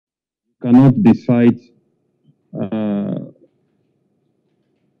cannot decide uh,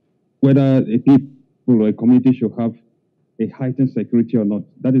 whether a people or a community should have a heightened security or not.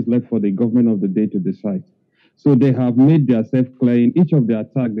 That is left for the government of the day to decide. So they have made themselves clear in each of their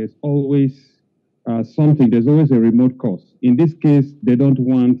attacks. There's always something. There's always a remote cause. In this case, they don't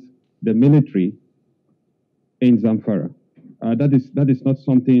want the military in Zamfara. That is not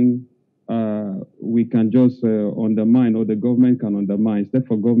something we can just undermine, or the government can undermine. It's left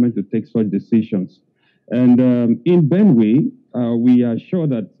for government to take such decisions. And in Benue, we are sure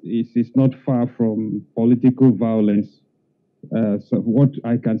that it is not far from political violence. So what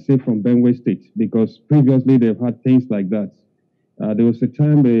I can say from Benue State, because previously they've had things like that. There was a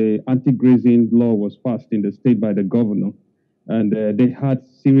time the anti-grazing law was passed in the state by the governor, and they had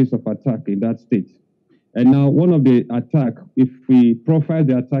series of attacks in that state. And now one of the attack, if we profile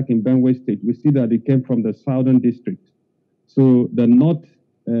the attack in Benue State, we see that it came from the southern district. So the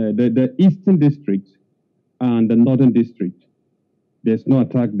the eastern district and the northern district, there's no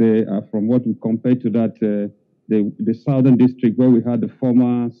attack there from what we compare to that, the southern district where we had the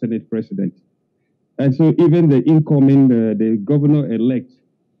former Senate president. And so even the incoming, the governor-elect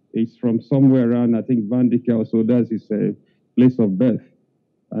is from somewhere around, I think, Bandits, so that's his place of birth.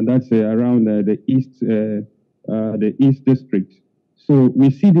 And that's around the east district. So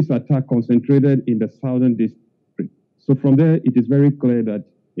we see this attack concentrated in the southern district. So from there, it is very clear that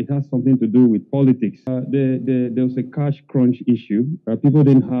it has something to do with politics. There was a cash crunch issue. People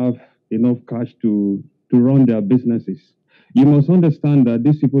didn't have enough cash to run their businesses. You must understand that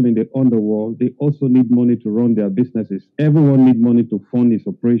these people in the underworld, they also need money to run their businesses. Everyone needs money to fund his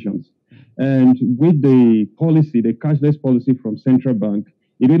operations. And with the policy, the cashless policy from central bank,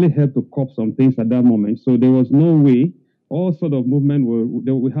 it really helped to curb some things at that moment. So there was no way all sort of movement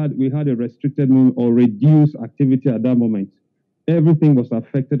we had a restricted movement or reduced activity at that moment. Everything was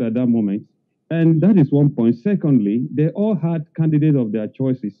affected at that moment. And that is one point. Secondly, they all had candidates of their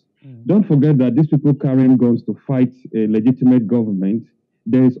choices. Don't forget that these people carrying guns to fight a legitimate government,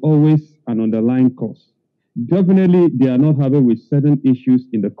 there is always an underlying cause. Definitely, they are not happy with certain issues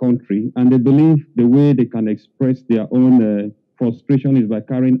in the country, and they believe the way they can express their own frustration is by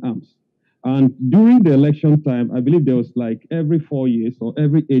carrying arms. And during the election time, I believe there was like every 4 years or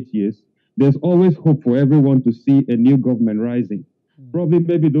every 8 years, there's always hope for everyone to see a new government rising. Probably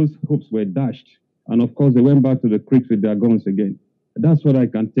maybe those hopes were dashed. And of course, they went back to the creeks with their guns again. That's what I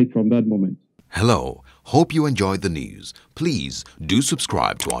can take from that moment. Hello, hope you enjoyed the news. Please do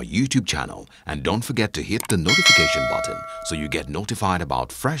subscribe to our YouTube channel and don't forget to hit the notification button so you get notified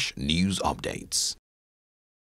about fresh news updates.